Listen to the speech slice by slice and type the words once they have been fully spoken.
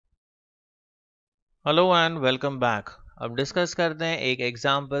Hello and welcome back. अब discuss करते हैं एक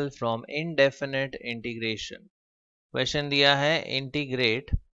example from indefinite integration. Question दिया है integrate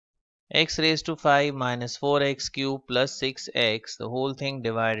x raise to 5 minus 4x cube plus 6x the whole thing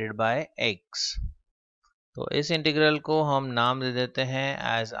divided by x। तो इस integral को हम नाम दे देते हैं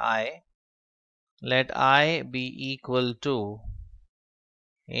as I। Late I B equal to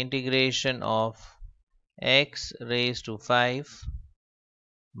integration of x raise to 5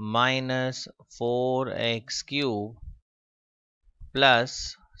 minus 4x cube plus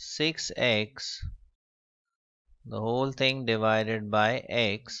 6x the whole thing divided by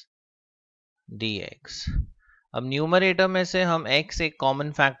x dx। अब numerator में से हम x एक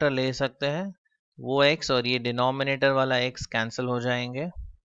कॉमन फैक्टर ले सकते हैं, वो x और ये डिनोमिनेटर वाला x कैंसिल हो जाएंगे।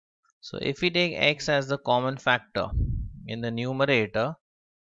 So if we take x as the common factor in the numerator,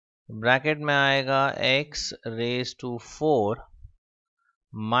 bracket में आएगा x raise to 4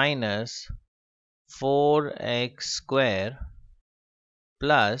 minus 4x square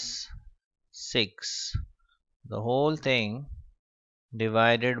plus 6 the whole thing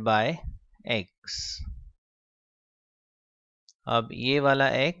divided by x। अब ये वाला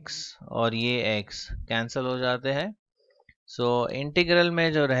x और ये x कैंसिल हो जाते हैं। सो इंटीग्रल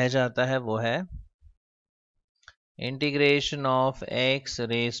में जो रह जाता है वो है integration of x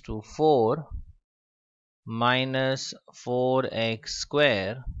raise to 4 minus 4x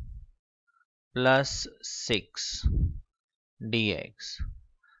square plus 6 dx।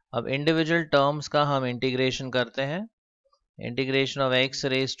 अब इंडिविजुअल टर्म्स का हम इंटीग्रेशन करते हैं। Integration of x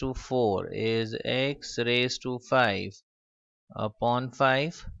raise to 4 is x raise to 5 upon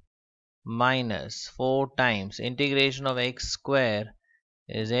 5 minus 4 times integration of x square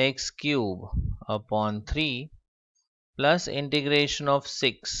is x cube upon 3 plus integration of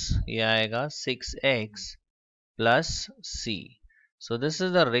 6 ये आएगा 6x plus c। So this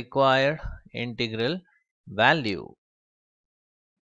is the required integral value।